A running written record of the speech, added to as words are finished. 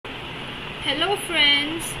Hello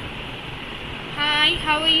friends. Hi,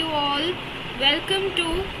 how are you all? Welcome to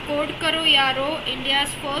CodeKaroYaaro, India's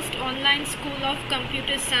first online school of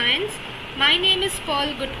computer science. My name is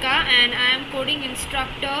Paul Gutka and I am coding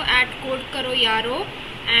instructor at CodeKaroYaaro,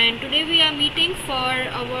 and today we are meeting for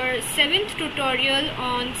our 7th tutorial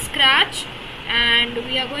on Scratch, and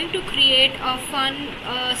we are going to create a fun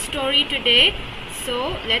story today.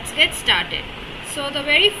 So let's get started. So the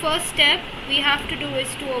very first step we have to do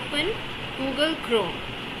is to open Google Chrome.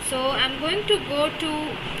 So I'm going to go to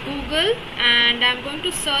Google and I'm going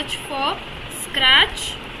to search for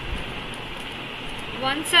Scratch.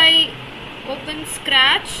 Once I open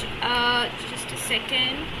Scratch, just a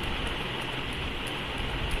second.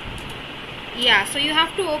 Yeah, so you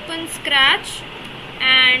have to open Scratch,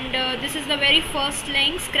 and this is the very first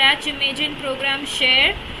link, Scratch Imagine Program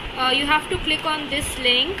Share. You have to click on this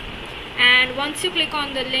link, and once you click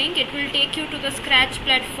on the link, it will take you to the Scratch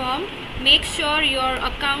platform. Make sure your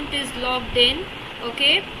account is logged in.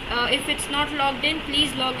 Okay, if it's not logged in,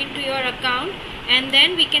 please log into your account, and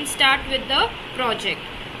then we can start with the project.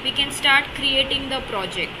 We can start creating the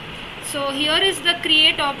project. So here is the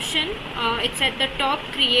create option. It's at the top,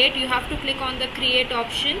 create. You have to click on the create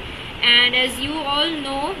option, and as you all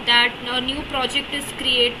know that a new project is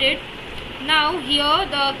created. Now here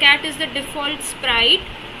the cat is the default sprite,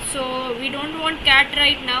 so we don't want cat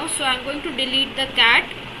right now, so I'm going to delete the cat.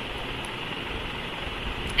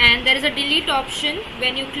 And there is a delete option.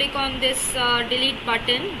 When you click on this delete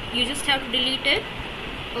button, you just have to delete it.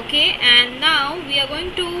 Okay, and now we are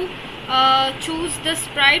going to choose the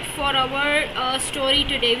sprite for our story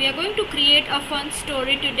today. We are going to create a fun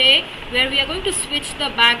story today where we are going to switch the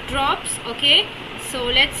backdrops. Okay, so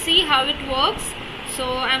let's see how it works.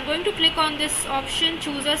 So I'm going to click on this option,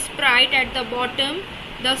 choose a sprite at the bottom,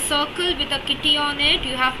 the circle with a kitty on it.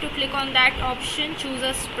 You have to click on that option, choose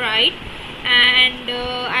a sprite, and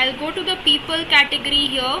I'll go to the people category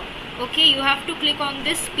here. Okay, you have to click on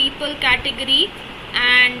this people category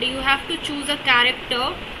and you have to choose a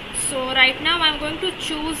character. So right now I'm going to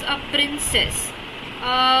choose a princess.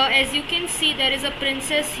 As you can see, there is a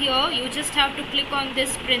princess here. You just have to click on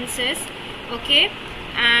this princess. Okay,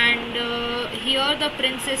 and here the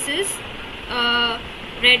princess is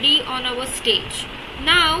ready on our stage.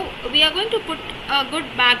 Now we are going to put a good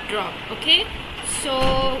backdrop. Okay,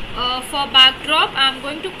 so for backdrop I'm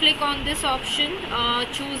going to click on this option,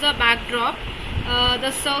 choose a backdrop,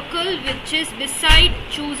 the circle which is beside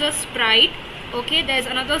choose a sprite. Okay, there's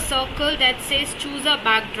another circle that says choose a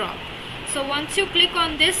backdrop. So once you click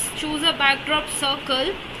on this choose a backdrop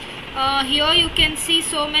circle, here you can see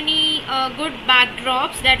so many good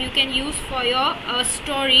backdrops that you can use for your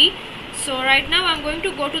story. So right now I'm going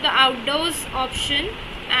to go to the outdoors option,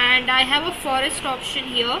 and I have a forest option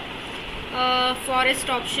here. Forest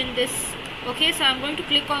option this. Okay, so I'm going to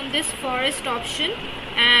click on this forest option,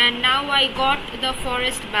 and now I got the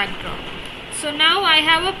forest backdrop. So now I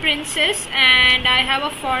have a princess and I have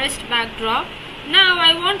a forest backdrop. Now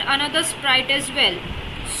I want another sprite as well.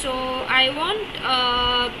 So I want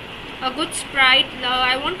a good sprite.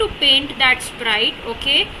 I want to paint that sprite.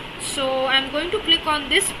 Okay, so I'm going to click on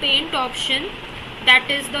this paint option. That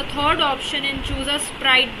is the third option in choose a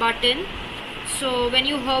sprite button. So when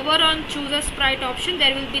you hover on choose a sprite option,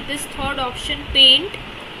 there will be this third option, paint.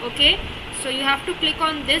 Okay, so you have to click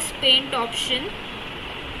on this paint option.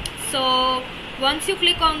 So once you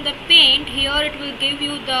click on the paint, here it will give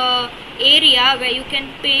you the area where you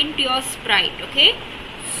can paint your sprite. Okay,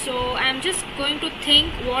 so I'm just going to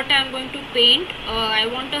think what I'm going to paint. I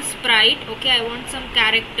want a sprite. Okay, I want some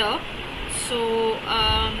character. So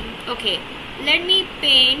okay, let me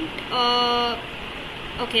paint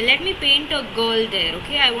let me paint a girl there.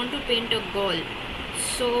 Okay, I want to paint a girl.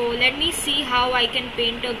 So let me see how I can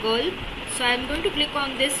paint a girl. So I'm going to click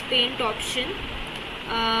on this paint option.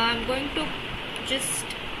 I'm going to just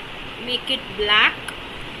make it black,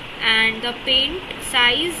 and the paint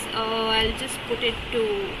size I'll just put it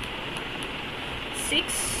to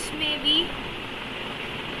 6, maybe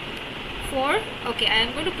 4. Okay, I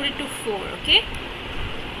am going to put it to 4. Okay,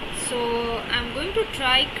 so I'm going to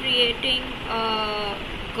try creating a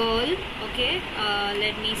girl. Okay,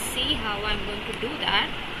 let me see how I'm going to do that.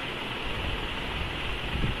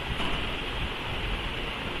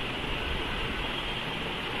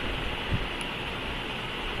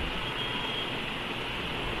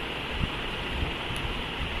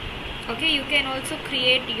 Okay, you can also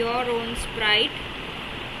create your own sprite.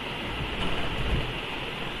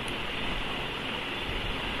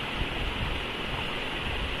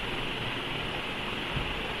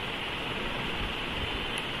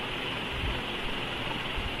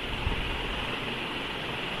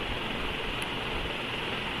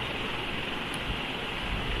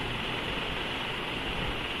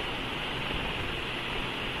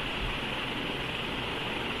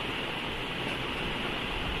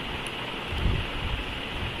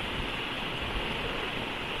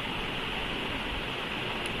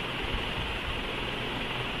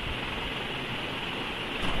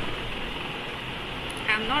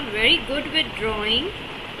 I'm not very good with drawing,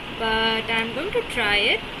 but I'm going to try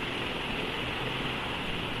it.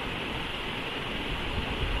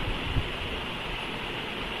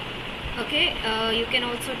 Okay, you can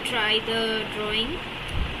also try the drawing.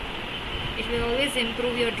 It will always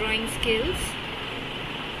improve your drawing skills.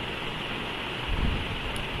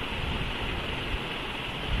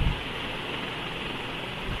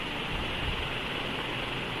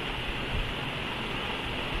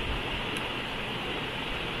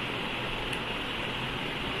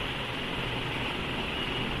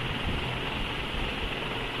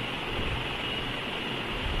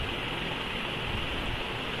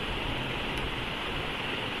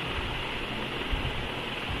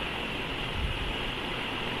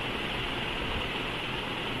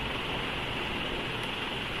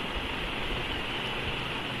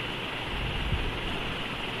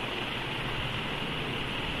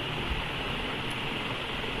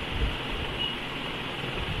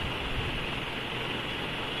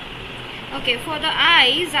 Okay, for the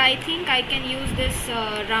eyes, I think I can use this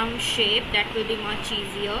round shape. That will be much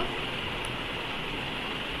easier.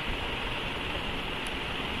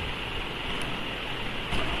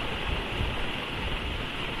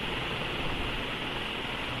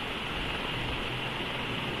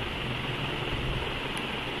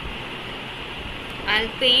 I'll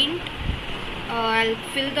paint, I'll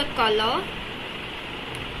fill the color.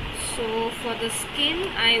 So for the skin,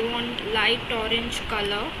 I want light orange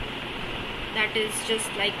color. That is just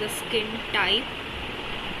like the skin type.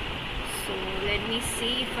 So let me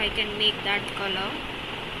see if I can make that color.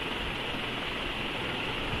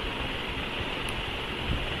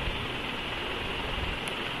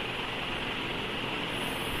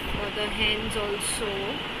 For the hands also.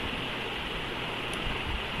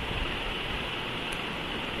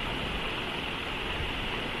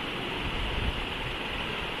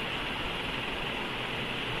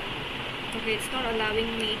 Okay, it's not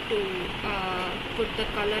allowing me to put the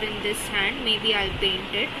color in this hand. Maybe I'll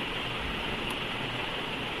paint it.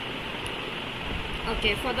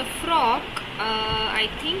 Okay, for the frock, I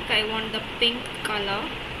think I want the pink color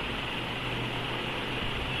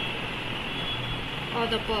or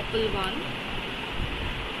the purple one.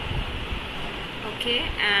 Okay,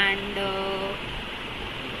 and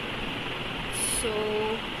so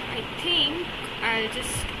I think I'll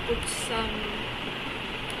just put some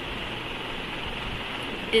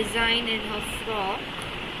design in her frock.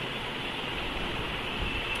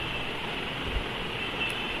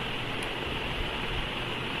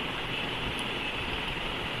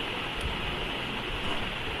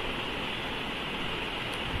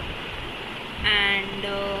 And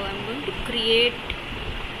I'm going to create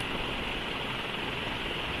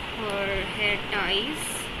her hair ties.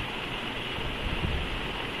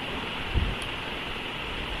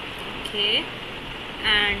 Okay,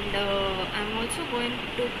 and I'm also going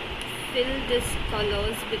to fill these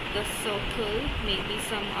colors with the circle, maybe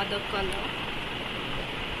some other color.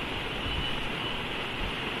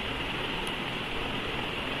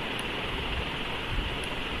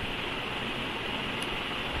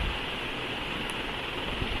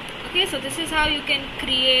 Okay, so this is how you can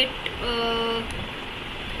create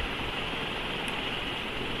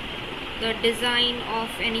the design of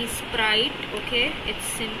any sprite. Okay, it's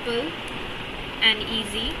simple and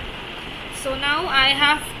easy. So now I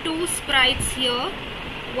have two sprites here.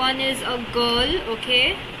 One is a girl.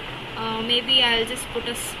 Okay, maybe I'll just put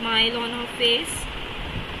a smile on her face.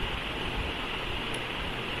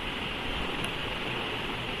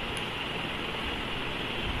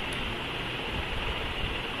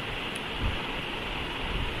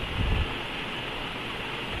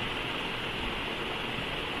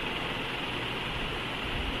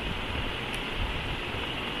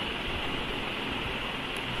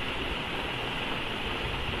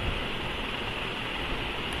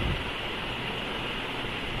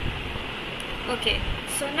 Okay,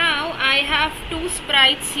 so now I have two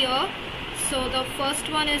sprites here. So the first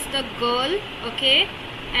one is the girl, okay,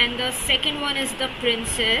 and the second one is the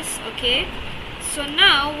princess. Okay, so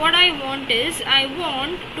now what I want is, I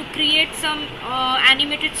want to create some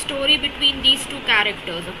animated story between these two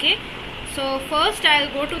characters. Okay, so first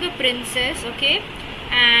I'll go to the princess. Okay,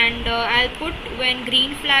 and I'll put when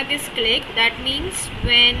green flag is clicked, that means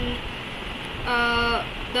when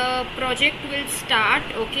the project will start.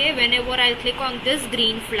 Okay, whenever I'll click on this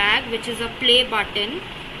green flag, which is a play button.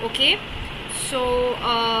 Okay, so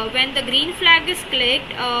when the green flag is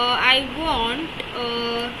clicked, I want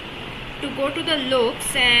to go to the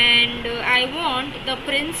looks, and I want the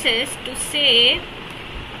princess to say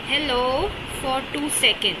hello for 2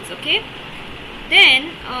 seconds. Okay,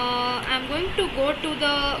 Then I'm going to go to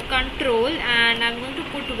the control and I'm going to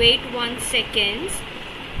put wait 1 second,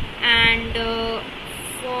 and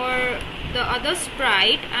for the other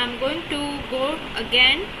sprite I'm going to go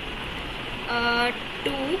again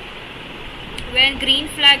to when green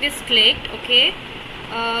flag is clicked. Okay,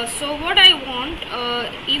 so what I want,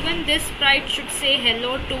 even this sprite should say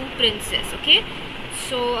hello to princess. Okay,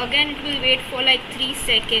 so again it will wait for like 3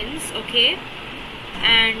 seconds. Okay,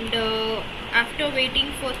 and after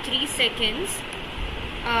waiting for 3 seconds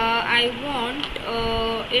I want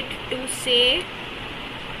it to say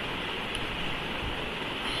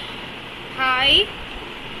hi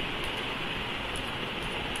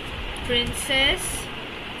princess,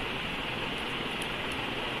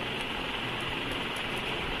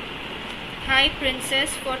 hi princess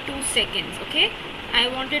for 2 seconds. Okay, I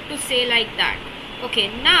wanted to say like that. Okay,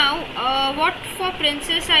 now what for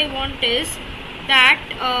princess I want is that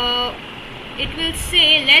it will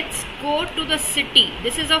say let's go to the city.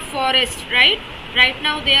 This is a forest, right? Right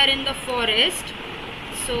now they are in the forest,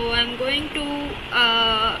 so I'm going to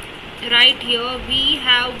write here, we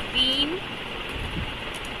have been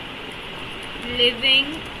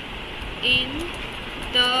living in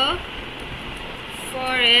the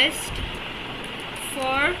forest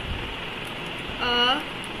for a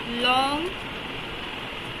long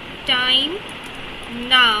time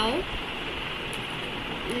now.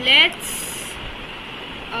 Let's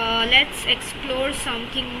explore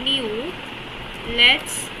something new.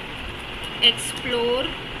 Let's explore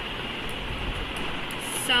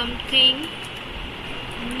something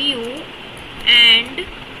new and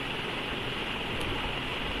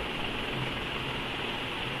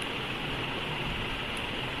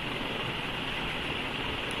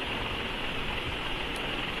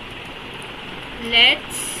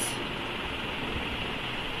let's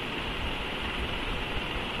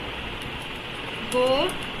go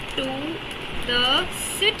to the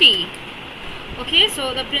city. Okay,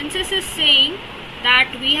 so the princess is saying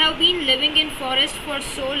that we have been living in forest for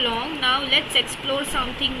so long, now let's explore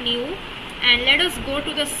something new and let us go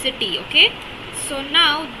to the city. Okay, so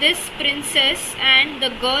now this princess and the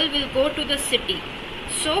girl will go to the city.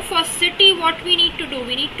 So for city what we need to do,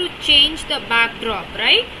 we need to change the backdrop,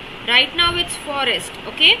 right? Right now it's forest.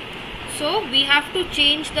 Okay, so we have to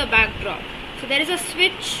change the backdrop. So there is a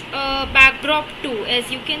switch backdrop to,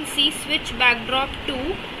 as you can see, switch backdrop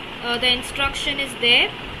to, the instruction is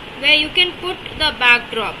there where you can put the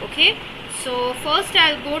backdrop. Okay, so first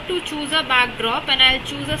I'll go to choose a backdrop and I'll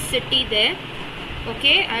choose a city there.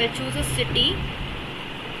 Okay, I'll choose a city.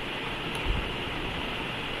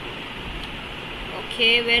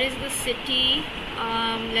 Okay, where is the city?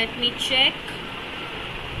 Let me check.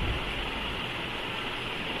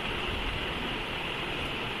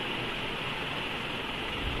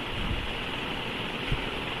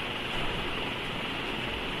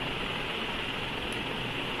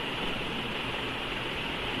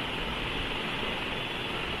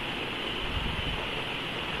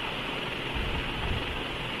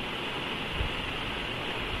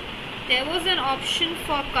 There was an option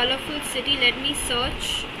for colorful city. Let me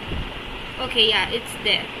search. Okay, yeah, it's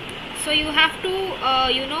there. So you have to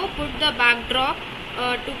put the backdrop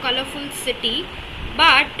to colorful city,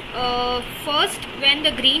 but first when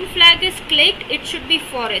the green flag is clicked it should be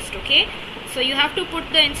forest. Okay, so you have to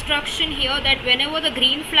put the instruction here that whenever the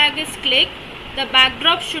green flag is clicked the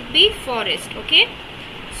backdrop should be forest. Okay,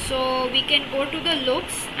 so we can go to the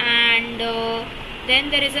looks and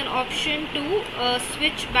then there is an option to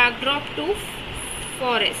switch backdrop to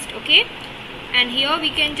forest. Okay, and here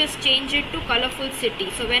we can just change it to colorful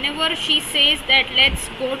city. So whenever she says that let's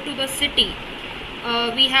go to the city,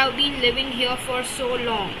 we have been living here for so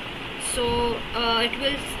long, so it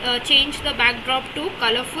will change the backdrop to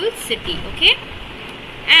colorful city. Okay,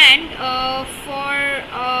 and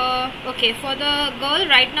for the girl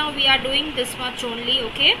right now we are doing this much only.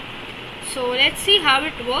 Okay, so let's see how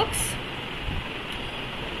it works.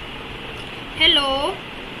 Hello,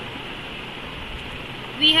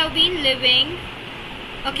 we have been living.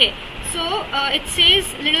 Okay, so it says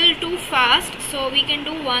little too fast, so we can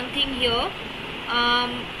do one thing here.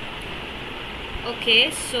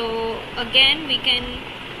 Okay, so again we can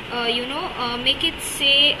make it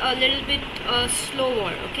say a little bit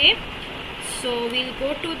slower. Okay, so we'll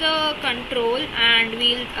go to the control and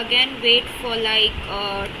we'll again wait for like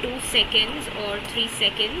 2 seconds or 3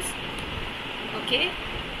 seconds. Okay,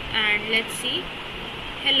 and let's see.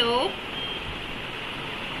 Hello,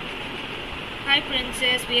 hi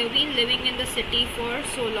princess, we have been living in the city for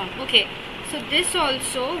so long. Okay, so this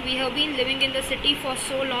also, we have been living in the city for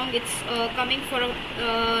so long, it's coming for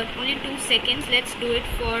only 2 seconds. Let's do it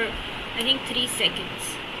for I think 3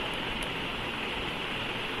 seconds.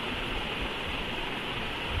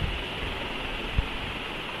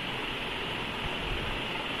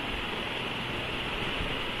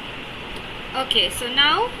 Okay, so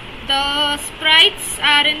now the sprites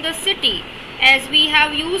are in the city as we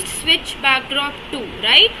have used switch backdrop 2,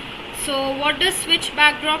 right? So what does switch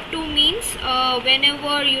backdrop 2 means?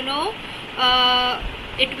 Whenever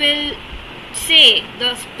it will say,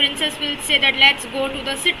 the princess will say that let's go to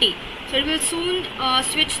the city. So it will soon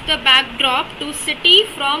switch the backdrop to city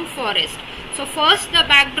from forest. So first the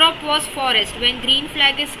backdrop was forest when green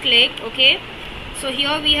flag is clicked, okay? So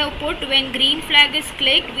here we have put when green flag is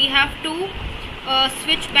clicked, we have to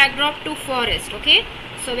switch backdrop to forest, okay?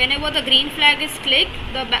 So whenever the green flag is clicked,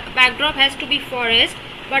 the backdrop has to be forest,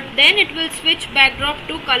 but then it will switch backdrop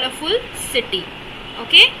to colorful city,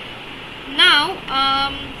 okay? Now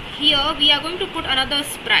here we are going to put another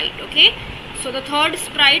sprite, okay? So the third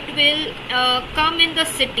sprite will come in the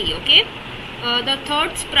city, okay? The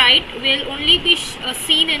third sprite will only be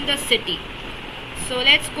seen in the city. So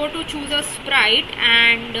let's go to choose a sprite,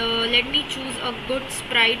 and let me choose a good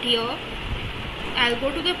sprite here. I'll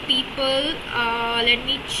go to the people, let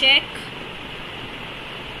me check.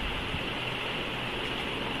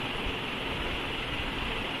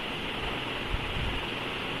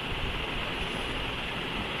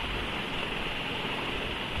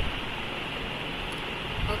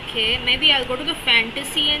 Okay, maybe I'll go to the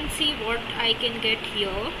fantasy and see what I can get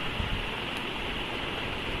here.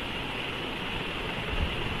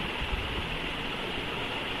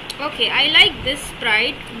 Okay, I like this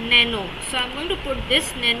sprite Nano, so I'm going to put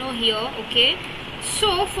this Nano here, okay?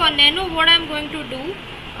 So for Nano, what I'm going to do,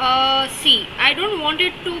 see, I don't want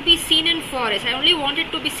it to be seen in forest, I only want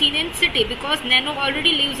it to be seen in city because Nano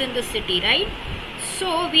already lives in the city, right?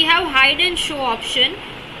 So we have hide and show option.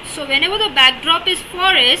 So whenever the backdrop is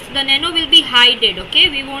forest, the Nano will be hided, okay?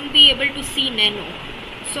 We won't be able to see Nano.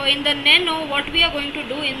 So in the Nano, what we are going to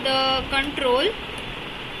do in the control,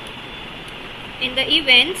 in the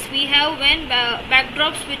events, we have when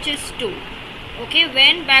backdrop switches to, okay,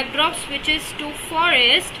 when backdrop switches to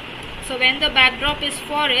forest. So when the backdrop is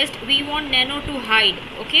forest, we want Nano to hide,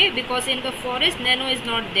 okay, because in the forest Nano is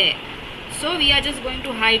not there, so we are just going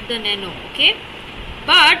to hide the Nano, okay?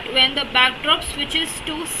 But when the backdrop switches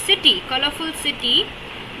to city, colorful city,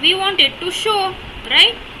 we want it to show,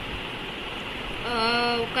 right?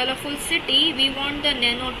 Colorful city, we want the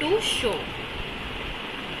Nano to show.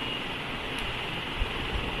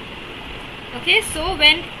 Okay, so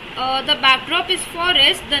when the backdrop is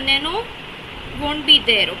forest, the Nano won't be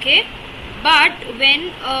there, okay? But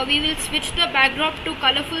when we will switch the backdrop to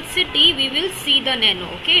colorful city, we will see the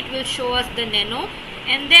Nano, okay? It will show us the Nano,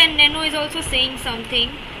 and then Nano is also saying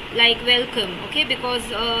something like welcome, okay? Because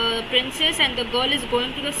princess and the girl is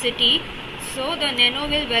going to the city, so the Nano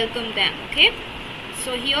will welcome them, okay?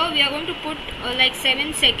 So here we are going to put like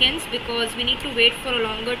 7 seconds because we need to wait for a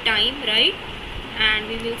longer time, right? And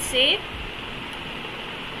we will say,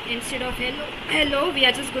 instead of hello, we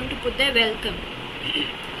are just going to put there welcome.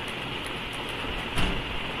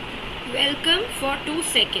 Welcome for 2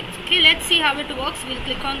 seconds. Okay, let's see how it works. We'll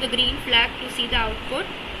click on the green flag to see the output.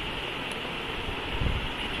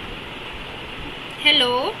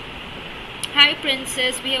 Hello. Hi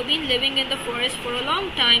princess, we have been living in the forest for a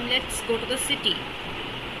long time. Let's go to the city.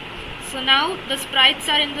 So now the sprites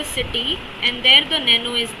are in the city and there the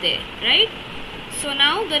Nano is there, right? So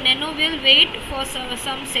now the Nano will wait for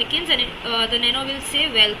some seconds and the Nano will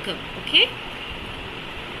say welcome, okay?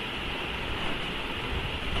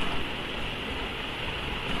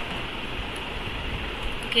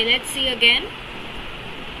 Okay, let's see again.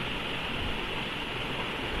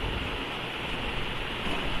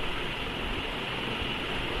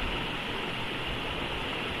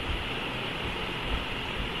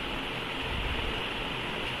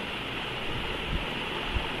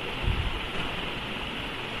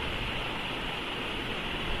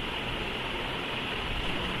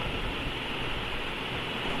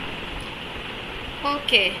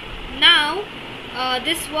 Okay, now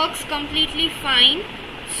this works completely fine.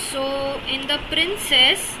 So in the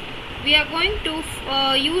princess, we are going to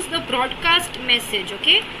use the broadcast message,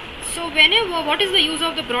 okay? So whenever, what is the use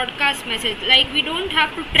of the broadcast message? Like we don't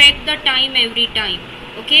have to track the time every time,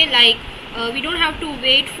 okay? Like we don't have to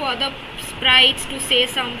wait for the sprites to say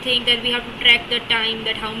something, then we have to track the time,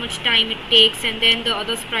 that how much time it takes, and then the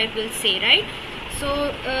other sprite will say, right?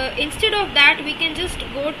 So instead of that, we can just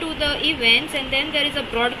go to the events and then there is a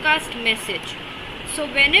broadcast message. So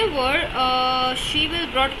whenever she will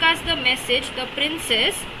broadcast the message, the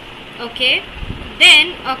princess, okay,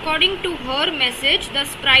 then according to her message the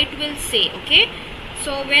sprite will say, okay?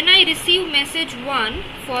 So when I receive message 1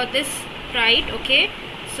 for this sprite, okay,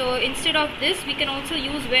 so instead of this we can also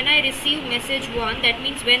use when I receive message 1. That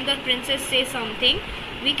means when the princess says something,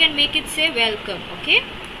 we can make it say welcome. Okay,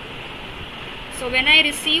 so when I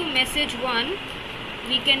receive message 1,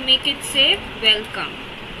 we can make it say welcome.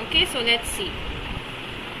 Okay, so let's see.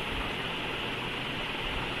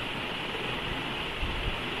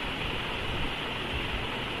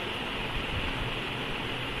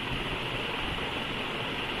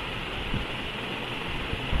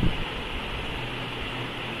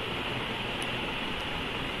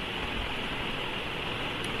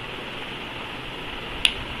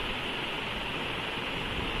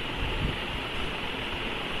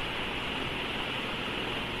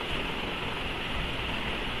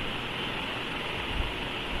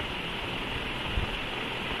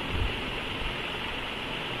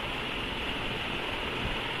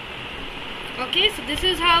 Okay, so this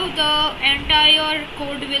is how the entire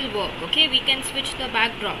code will work. Okay, we can switch the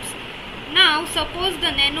backdrops. Now suppose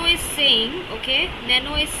the nano is saying, okay,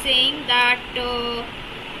 nano is saying that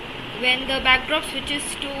when the backdrop switches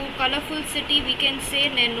to colorful city, we can say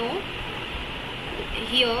nano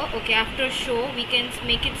here. Okay, after show we can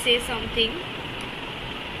make it say something,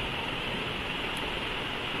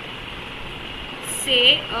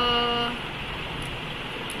 say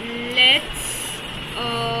let's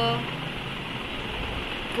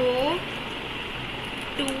go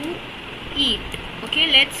to eat. Okay,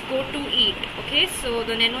 let's go to eat. Okay, so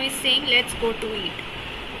the nano is saying let's go to eat.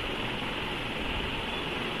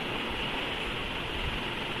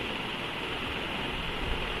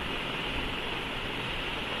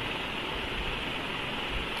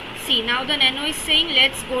 See, now the nano is saying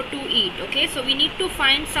let's go to eat. Okay, so we need to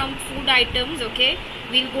find some food items. Okay,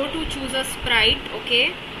 we'll go to choose a sprite.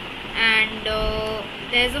 Okay, and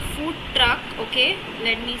there's a food truck. Okay,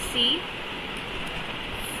 let me see,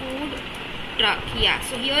 food truck. Yeah,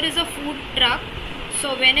 so here is a food truck.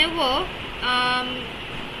 So whenever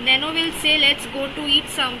nano will say let's go to eat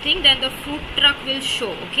something, then the food truck will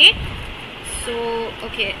show. Okay, so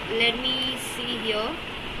okay, let me see here.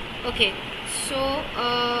 Okay, so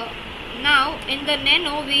now in the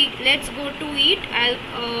nano we let's go to eat,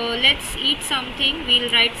 let's eat something,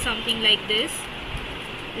 we'll write something like this,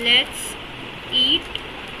 let's eat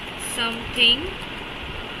something,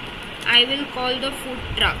 I will call the food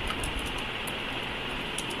truck.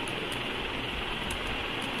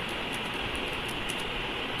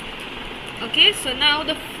 Okay, so now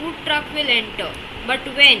the food truck will enter, but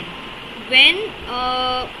when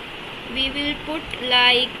we will put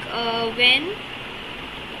like when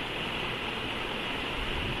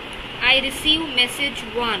I receive message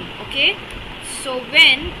 1. Okay, so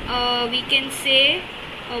when we can say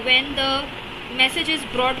when the message is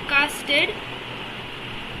broadcasted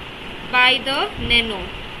by the nano,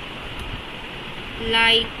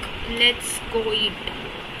 like let's go eat,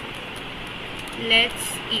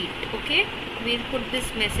 let's eat. Okay, we'll put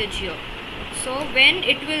this message here. So when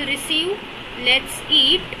it will receive let's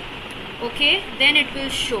eat, okay, then it will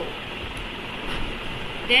show,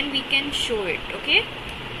 then we can show it. Okay,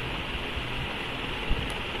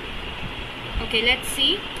 okay, let's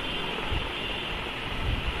see.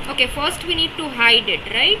 Okay, first we need to hide it,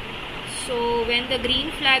 right? So when the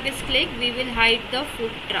green flag is clicked, we will hide the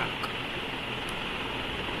food truck,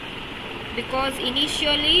 because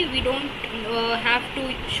initially we don't have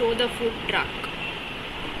to show the food truck.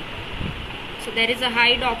 So there is a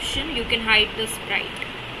hide option, you can hide the sprite.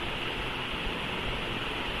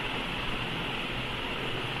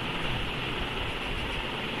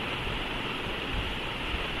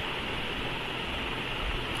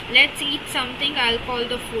 Let's eat something, I'll call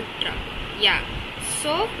the food truck. Yeah,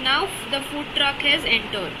 so now the food truck has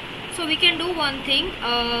entered. So we can do one thing,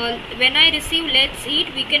 when I receive let's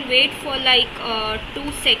eat, we can wait for like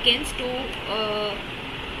 2 seconds to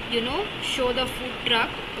show the food truck.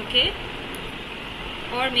 Okay,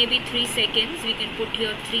 or maybe 3 seconds, we can put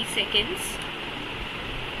here 3 seconds.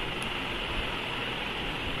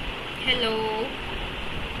 Hello,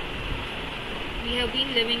 we have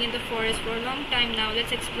been living in the forest for a long time now,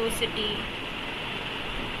 let's explore city.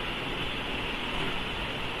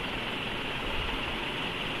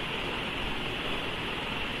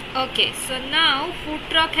 Okay, so now food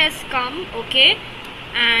truck has come. Okay,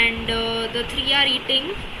 and the 3 are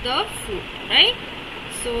eating the food, right?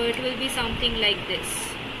 So it will be something like this.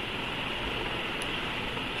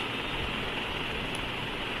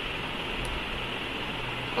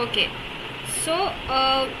 Okay, so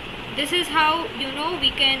this is how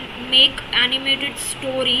we can make animated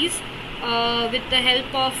stories with the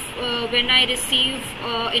help of when I receive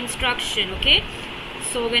instruction. Okay,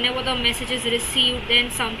 So whenever the message is received,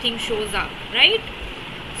 then something shows up, right?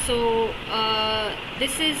 So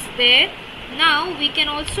this is there. Now we can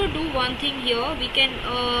also do one thing here. We can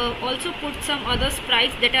also put some other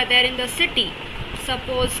sprites that are there in the city.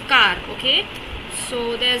 Suppose car, okay?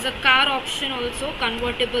 So there's a car option also,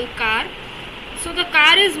 convertible car. So the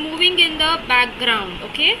car is moving in the background,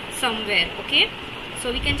 okay, somewhere, okay?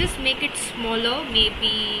 So we can just make it smaller,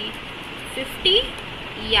 maybe 50.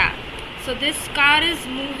 Yeah. So this car is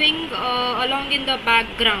moving along in the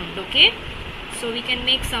background, okay? So we can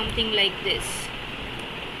make something like this.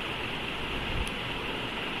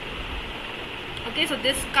 Okay, so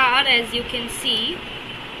this car, as you can see,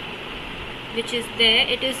 which is there,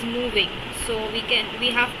 it is moving. So we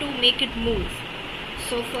have to make it move.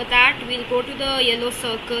 So for that, we'll go to the yellow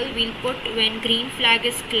circle. We'll put when green flag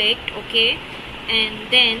is clicked, okay?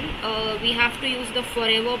 And then we have to use the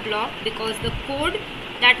forever block, because the code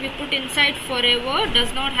that we put inside forever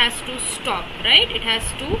does not has to stop, right? It has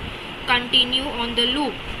to continue on the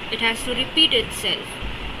loop. It has to repeat itself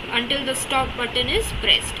until the stop button is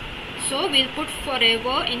pressed. So we'll put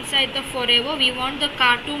forever. Inside the forever, we want the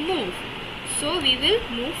car to move. So we will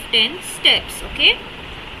move 10 steps, okay?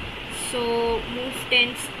 So move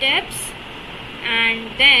 10 steps,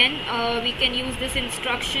 and then we can use this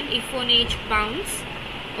instruction if on edge bounce,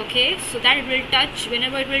 okay? So that it will touch,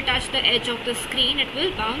 whenever it will touch the edge of the screen, it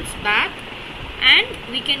will bounce back. And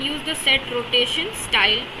we can use the set rotation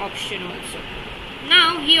style option also.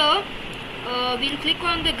 Now here we'll click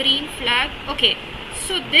on the green flag, okay?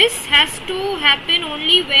 So this has to happen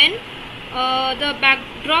only when the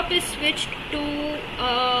backdrop is switched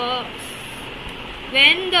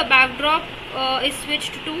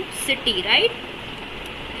to city, right?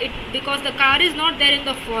 Because the car is not there in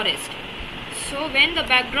the forest. So when the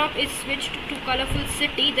backdrop is switched to colorful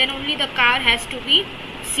city, then only the car has to be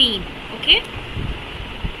seen, okay?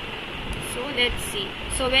 So let's see.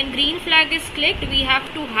 So when green flag is clicked, we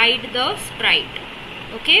have to hide the sprite,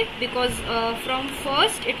 okay? Because from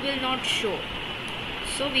first it will not show.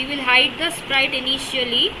 So we will hide the sprite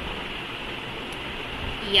initially.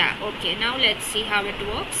 Yeah, okay. Now let's see how it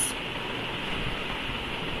works.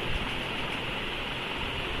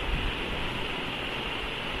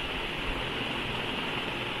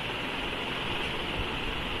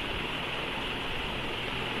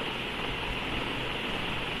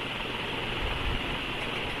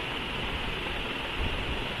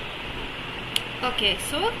 Okay,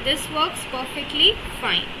 so this works perfectly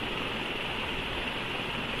fine.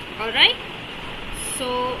 Alright,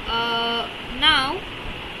 so now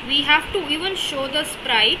we have to even show the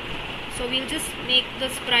sprite. So we'll just make the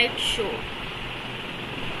sprite show.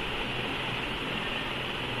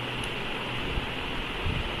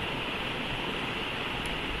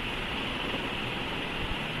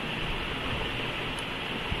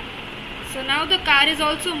 So now the car is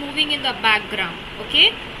also moving in the background,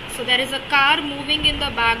 okay? So there is a car moving in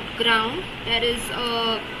the background. There is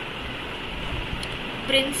a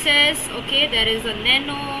princess, okay? There is a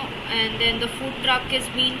nano, and then the food truck is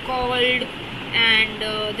being called,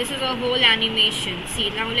 and this is a whole animation. See,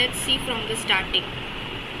 now let's see from the starting.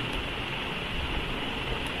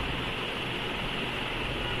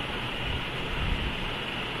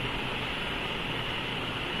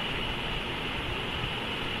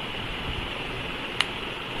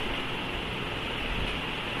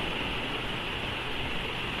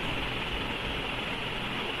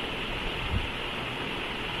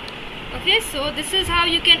 Okay, so this is how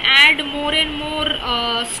you can add more and more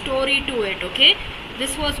story to it, okay?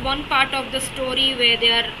 This was one part of the story where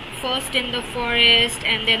they are first in the forest,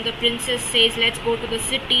 and then the princess says let's go to the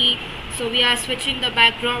city. So we are switching the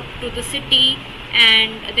backdrop to the city,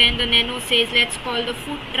 and then the nano says let's call the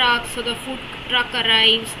food truck. So the food truck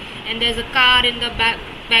arrives, and there's a car in the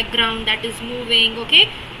background that is moving, okay?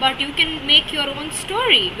 But you can make your own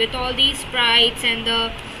story with all these sprites and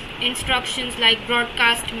the instructions like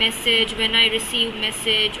broadcast message, when I receive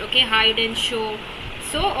message, okay, hide and show.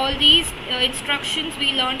 So all these instructions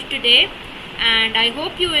we learned today, and I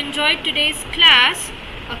hope you enjoyed today's class,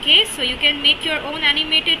 okay? So you can make your own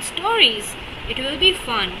animated stories. It will be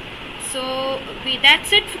fun. So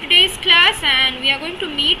that's it for today's class, and we are going to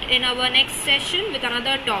meet in our next session with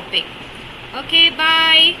another topic. Okay,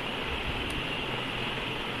 bye.